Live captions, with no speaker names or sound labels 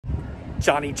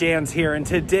JohnnyJans here, and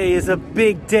today is a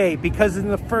big day because it's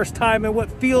the first time in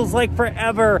what feels like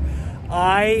forever,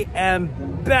 I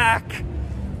am back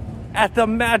at the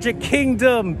Magic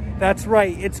Kingdom. That's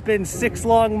right, it's been 6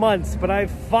 long months, but I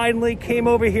finally came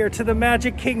over here to the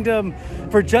Magic Kingdom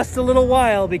for just a little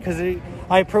while because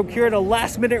I procured a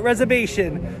last-minute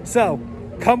reservation. So,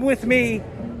 come with me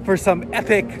for some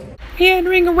epic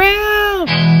meandering around.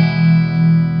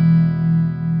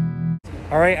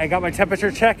 All right, I got my temperature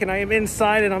check and I am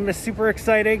inside and I'm super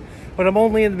exciting, but I'm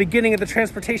only in the beginning of the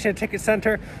transportation and ticket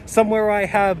center, somewhere I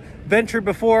have ventured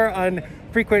before on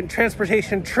frequent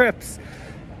transportation trips.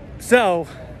 So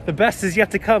the best is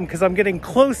yet to come because I'm getting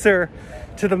closer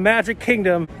to the Magic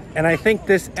Kingdom, and I think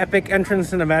this epic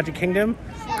entrance in the Magic Kingdom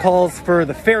calls for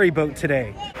the ferry boat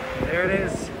today. There it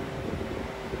is.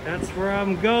 That's where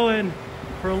I'm going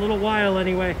for a little while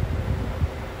anyway.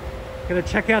 Gonna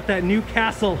check out that new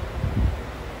castle.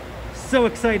 So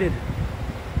excited.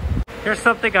 Here's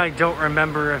something I don't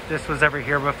remember if this was ever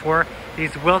here before.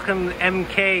 These welcome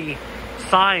MK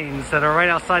signs that are right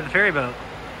outside the ferry boat.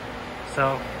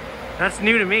 So that's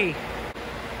new to me.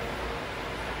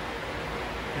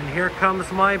 And here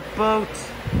comes my boat.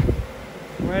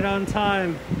 Right on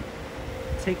time.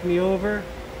 Take me over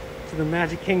to the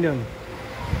Magic Kingdom.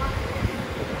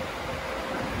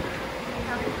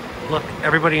 Look,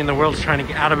 everybody in the world's trying to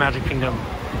get out of Magic Kingdom.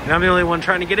 And I'm the only one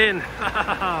trying to get in.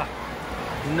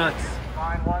 Nuts.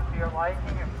 Find one to your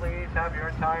liking and please have your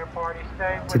entire party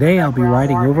stay. Today I'll be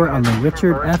riding over on the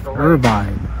Richard F.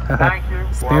 Irvine. Thank you.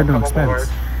 Spare no expense.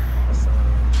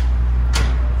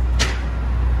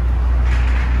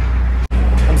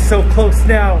 I'm so close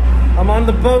now. I'm on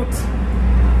the boat.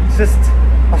 It's just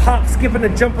a hop, skip, and a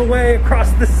jump away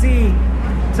across the sea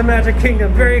to Magic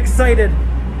Kingdom. Very excited.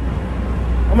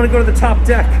 I'm gonna go to the top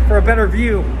deck for a better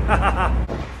view.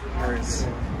 There's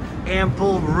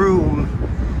ample room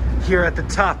here at the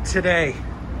top today.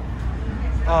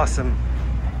 Awesome.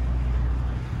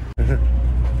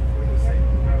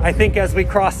 I think as we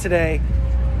cross today,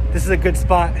 this is a good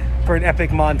spot for an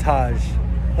epic montage.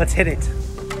 Let's hit it.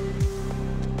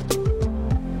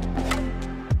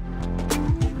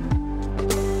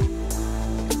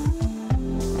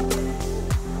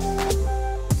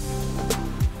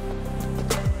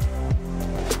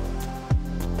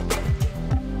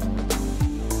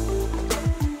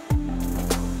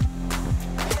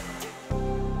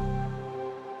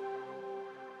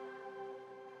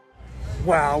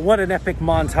 Wow, what an epic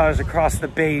montage across the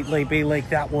Bay Lake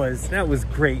that was. That was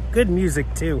great. Good music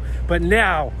too. But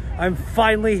now I'm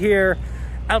finally here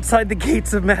outside the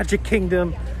gates of Magic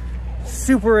Kingdom.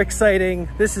 Super exciting.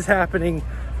 This is happening.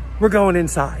 We're going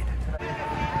inside.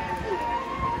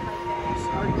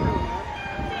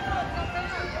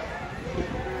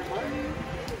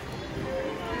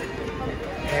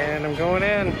 And I'm going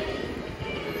in.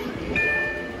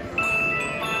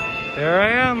 There I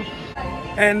am.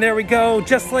 And there we go,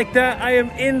 just like that, I am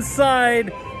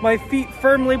inside, my feet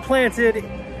firmly planted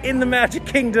in the Magic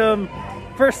Kingdom.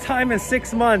 First time in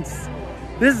 6 months.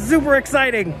 This is super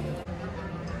exciting.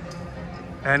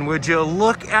 And would you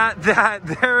look at that?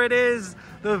 There it is,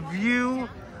 the view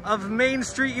of Main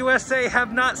Street, USA.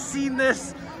 Have not seen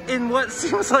this in what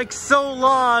seems like so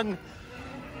long.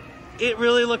 It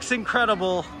really looks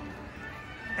incredible.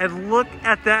 And look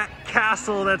at that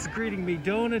castle that's greeting me.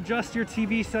 Don't adjust your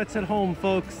TV sets at home,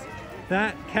 folks.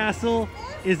 That castle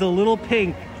is a little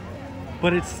pink,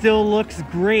 but it still looks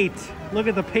great. Look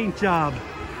at the paint job.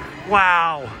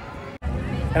 Wow.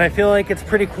 And I feel like it's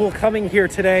pretty cool coming here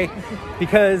today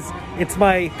because it's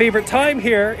my favorite time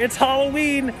here. It's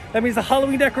Halloween. That means the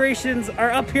Halloween decorations are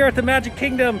up here at the Magic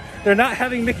Kingdom. They're not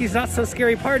having Mickey's Not So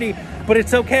Scary Party, but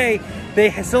it's okay.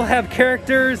 They still have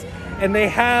characters, and they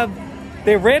have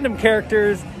random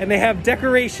characters, and they have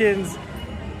decorations,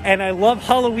 and I love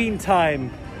Halloween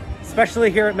time, especially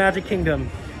here at Magic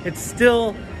Kingdom. It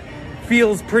still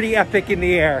feels pretty epic in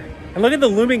the air. And look at the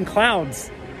looming clouds.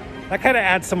 That kind of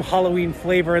adds some Halloween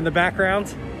flavor in the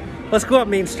background. Let's go up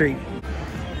Main Street.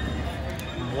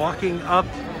 Walking up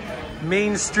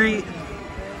Main Street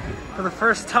for the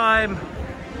first time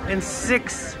in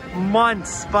 6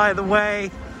 months, by the way.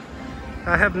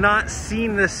 I have not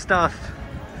seen this stuff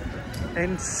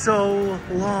in so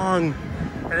long,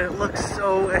 and it looks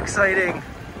so exciting.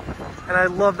 And I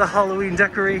love the Halloween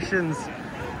decorations,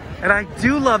 and I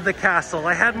do love the castle.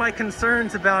 I had my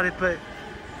concerns about it, but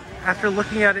after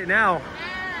looking at it now,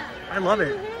 I love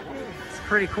it. It's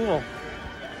pretty cool.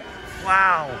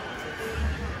 Wow,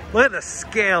 look at the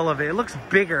scale of it. It looks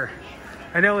bigger.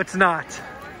 I know it's not,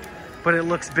 but it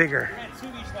looks bigger.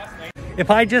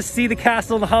 If I just see the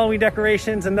castle and the Halloween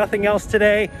decorations and nothing else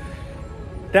today,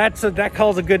 that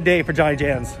calls a good day for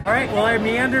JohnnyJans. All right, well, I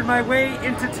meandered my way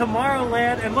into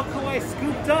Tomorrowland, and look who I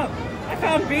scooped up. I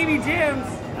found baby Jans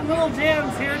and little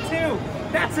Jans here too.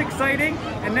 That's exciting.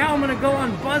 And now I'm gonna go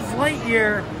on Buzz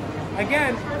Lightyear.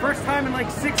 Again, first time in like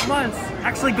 6 months,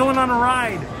 actually going on a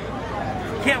ride.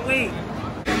 Can't wait.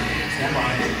 Stand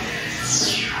by.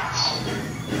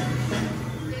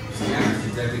 Scanner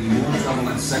detecting more trouble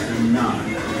in Sector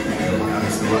 9.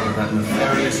 That's the work of that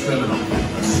nefarious criminal.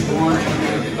 A sworn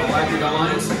enemy of the Galactic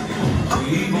Alliance, the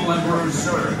evil Emperor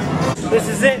Zurg. This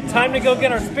is it. Time to go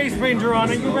get our Space Ranger on.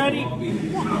 Are you ready?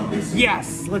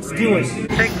 Yes, let's do it.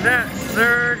 Take that,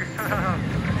 Zurg.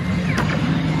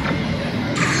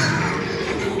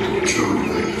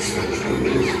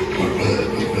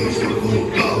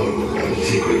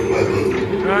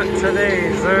 Not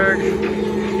today, Zurg.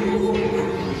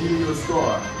 Your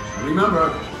score.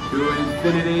 Remember, to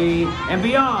infinity and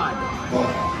beyond.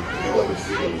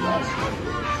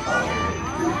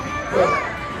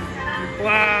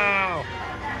 Wow.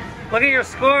 Look at your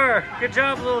score. Good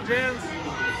job, little Jans.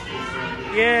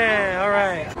 Yeah, all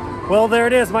right. Well, there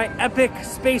it is, my epic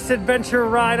space adventure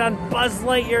ride on Buzz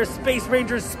Lightyear Space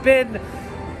Ranger Spin.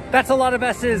 That's a lot of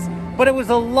S's, but it was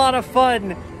a lot of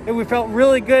fun, and we felt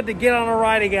really good to get on a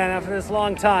ride again after this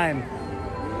long time.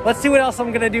 Let's see what else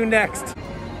I'm gonna do next.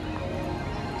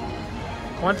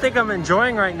 One thing I'm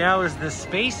enjoying right now is the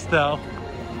space, though.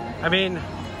 I mean,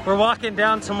 we're walking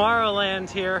down Tomorrowland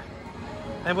here,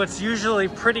 and what's usually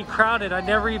pretty crowded, I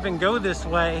never even go this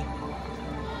way.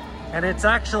 And it's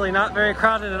actually not very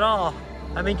crowded at all.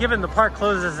 I mean, given the park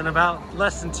closes in about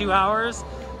less than 2 hours,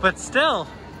 but still,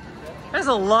 there's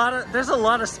a lot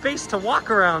of space to walk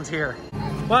around here.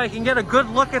 Well, you can get a good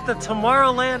look at the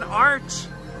Tomorrowland Arch,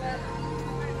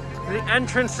 the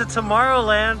entrance to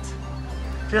Tomorrowland,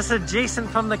 just adjacent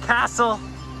from the castle.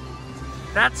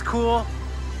 That's cool.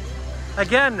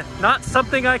 Again, not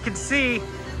something I can see,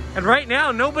 and right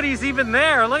now nobody's even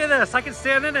there. Look at this, I can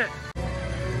stand in it.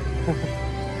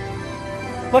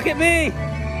 Look at me!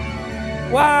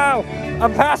 Wow!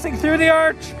 I'm passing through the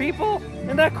arch, people!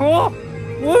 Isn't that cool?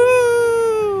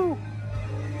 Woo!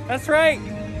 That's right!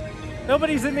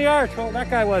 Nobody's in the arch. Well, that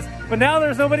guy was. But now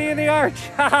there's nobody in the arch.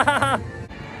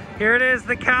 Here it is,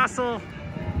 the castle.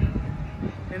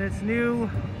 In its new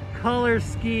color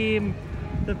scheme.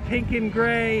 The pink and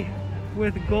gray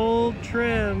with gold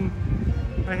trim.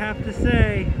 I have to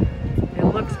say, it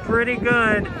looks pretty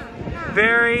good.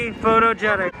 Very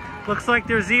photogenic. Looks like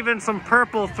there's even some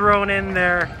purple thrown in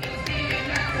there.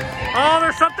 Oh,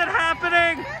 there's something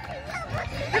happening!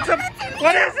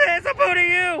 What is it? It's a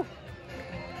Boo-to-You!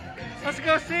 Let's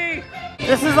go see.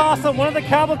 This is awesome. One of the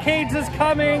cavalcades is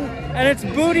coming, and it's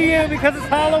Boo-to-You because it's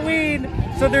Halloween.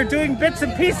 So they're doing bits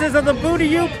and pieces of the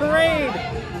Boo-to-You parade.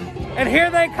 And here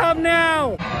they come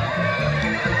now.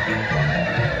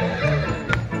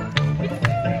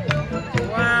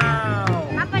 Wow.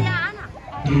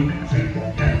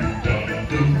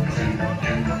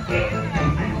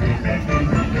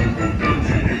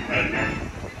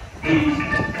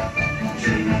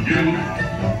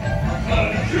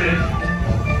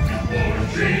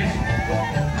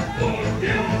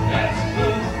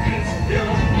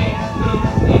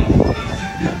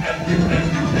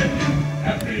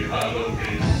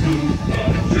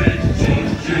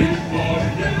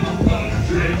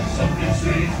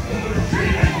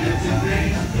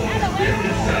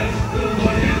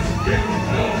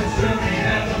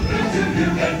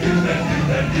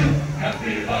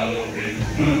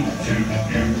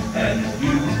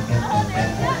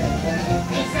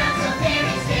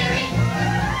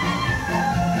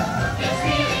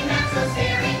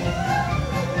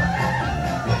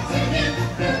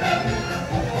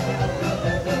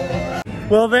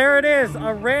 Well, there it is,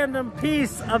 a random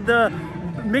piece of the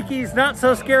Mickey's Not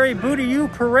So Scary Boo-to-You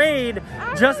parade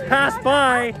just passed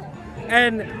by,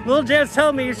 and Little Jan's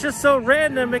telling me it's just so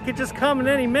random it could just come in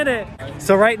any minute.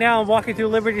 So right now I'm walking through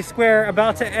Liberty Square,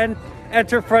 about to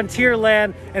enter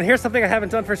Frontierland, and here's something I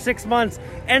haven't done for 6 months.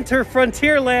 Enter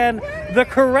Frontierland the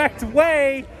correct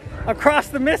way, across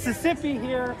the Mississippi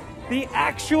here, the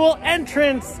actual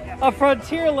entrance of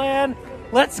Frontierland.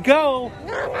 Let's go.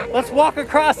 Let's walk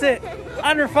across it,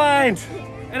 unrefined.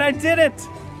 And I did it.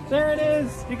 There it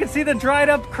is. You can see the dried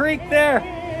up creek there.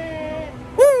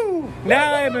 Woo!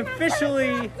 Now I am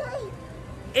officially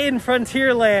in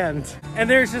Frontierland. And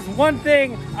there's just one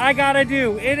thing I gotta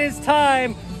do. It is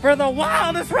time for the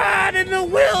wildest ride in the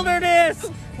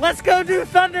wilderness. Let's go do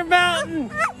Thunder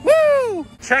Mountain. Woo!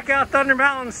 Check out Thunder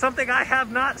Mountain, something I have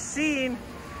not seen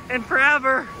in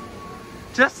forever.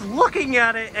 Just looking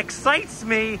at it excites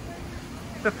me.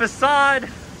 The facade,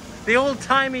 the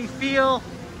old-timey feel.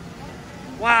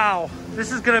 Wow,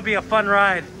 this is gonna be a fun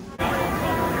ride.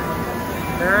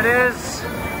 There it is,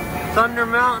 Thunder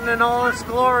Mountain in all its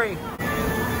glory.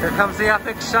 Here comes the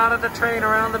epic shot of the train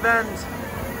around the bend.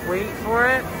 Wait for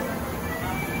it.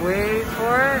 Wait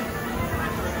for it.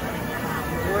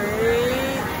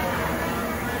 Wait.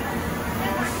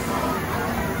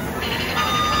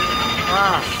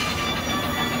 Ah.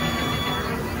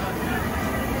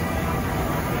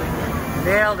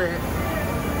 Nailed it.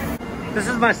 This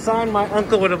is my song my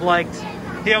uncle would have liked.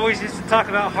 He always used to talk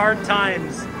about hard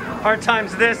times. Hard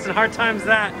times this and hard times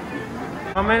that.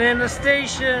 Coming in the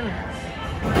station.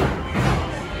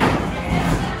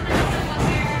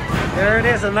 There it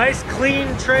is, a nice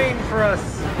clean train for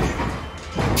us.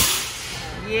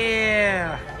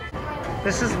 Yeah.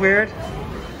 This is weird.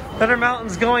 Thunder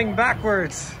Mountain's going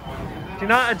backwards. Do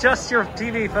not adjust your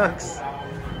TV, folks.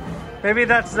 Maybe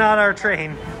that's not our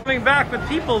train. Coming back with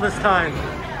people this time.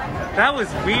 That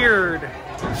was weird.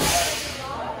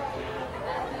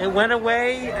 It went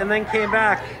away and then came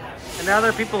back. And now there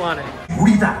are people on it.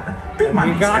 We got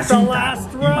the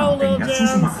last row, little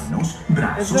Jans.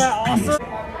 Isn't that awesome?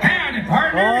 Howdy,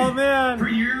 partner. Oh, man. For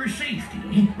your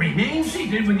safety, remain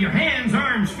seated with your hands,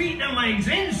 arms, feet, and legs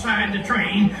inside the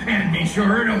train, and be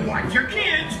sure to watch your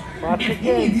kids. If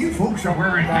any of you folks are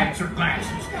wearing hats or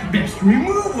glasses, best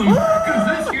remove them,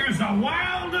 because this here's the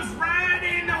wildest ride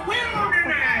in the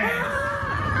wilderness.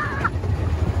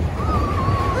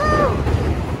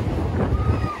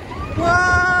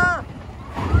 Whoa!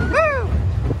 Woo!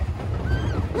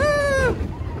 Woo!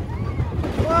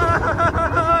 Whoa!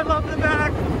 I love the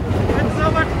back. It's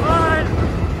so much fun.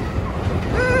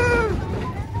 Woo!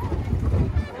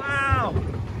 Wow!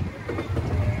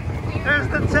 There's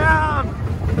the town.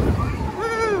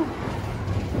 Woo!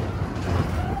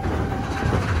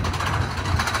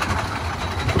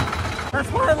 That's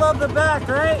why I love the back,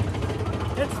 right?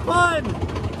 It's fun.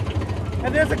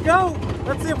 And there's a goat.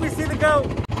 Let's see if we see the goat.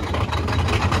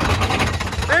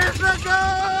 There's the goat!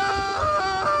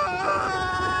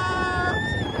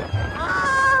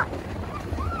 Ah!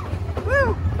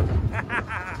 Woo!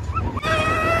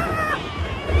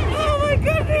 Oh my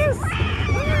goodness!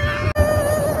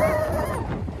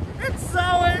 It's so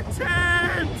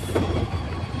intense!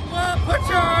 Whoa, put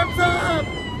your arms up!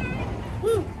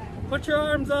 Woo! Put your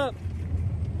arms up!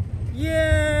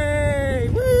 Yay!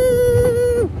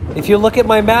 Woo! If you look at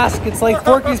my mask, it's like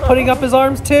Forky's putting up his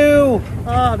arms too!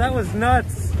 Oh, that was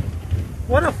nuts!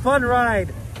 What a fun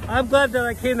ride! I'm glad that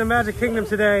I came to Magic Kingdom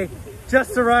today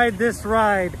just to ride this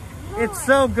ride. It's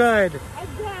so good.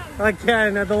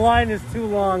 Again, the line is too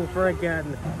long for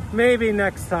again. Maybe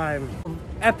next time.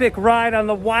 Epic ride on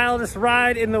the wildest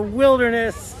ride in the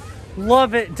wilderness.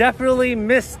 Love it. Definitely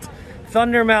missed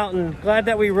Thunder Mountain. Glad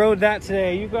that we rode that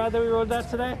today. You glad that we rode that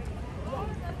today?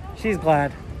 She's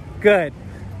glad. Good.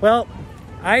 Well,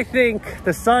 I think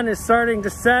the sun is starting to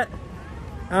set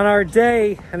on our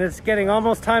day and it's getting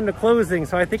almost time to closing.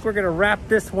 So I think we're gonna wrap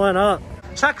this one up.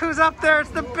 Check who's up there. It's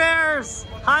the bears.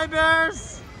 Hi,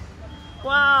 bears.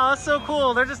 Wow, that's so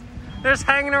cool. They're just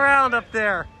hanging around up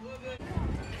there.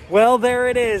 Well, there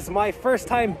it is. My first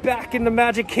time back in the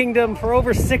Magic Kingdom for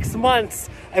over 6 months.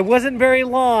 It wasn't very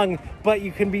long, but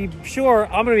you can be sure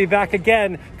I'm gonna be back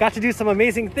again. Got to do some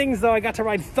amazing things though. I got to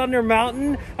ride Thunder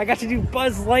Mountain. I got to do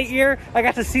Buzz Lightyear. I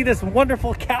got to see this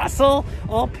wonderful castle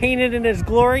all painted in its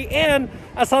glory. And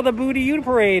I saw the Booty U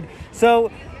parade.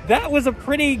 So that was a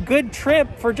pretty good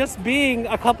trip for just being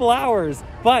a couple hours.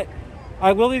 But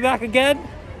I will be back again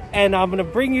and I'm gonna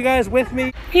bring you guys with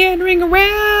me. Meandering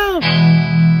around.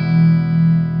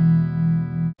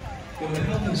 For the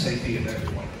health and safety of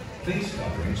everyone, face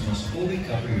coverings must fully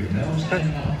cover your nose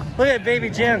and mouth. Look at baby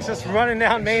Jans just running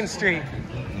down Main Street.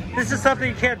 This is something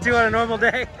you can't do on a normal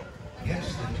day.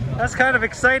 That's kind of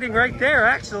exciting right there,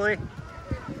 actually.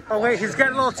 Oh wait, he's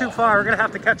getting a little too far. We're gonna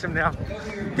have to catch him now.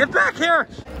 Get back here!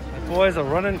 The boy's a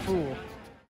running fool.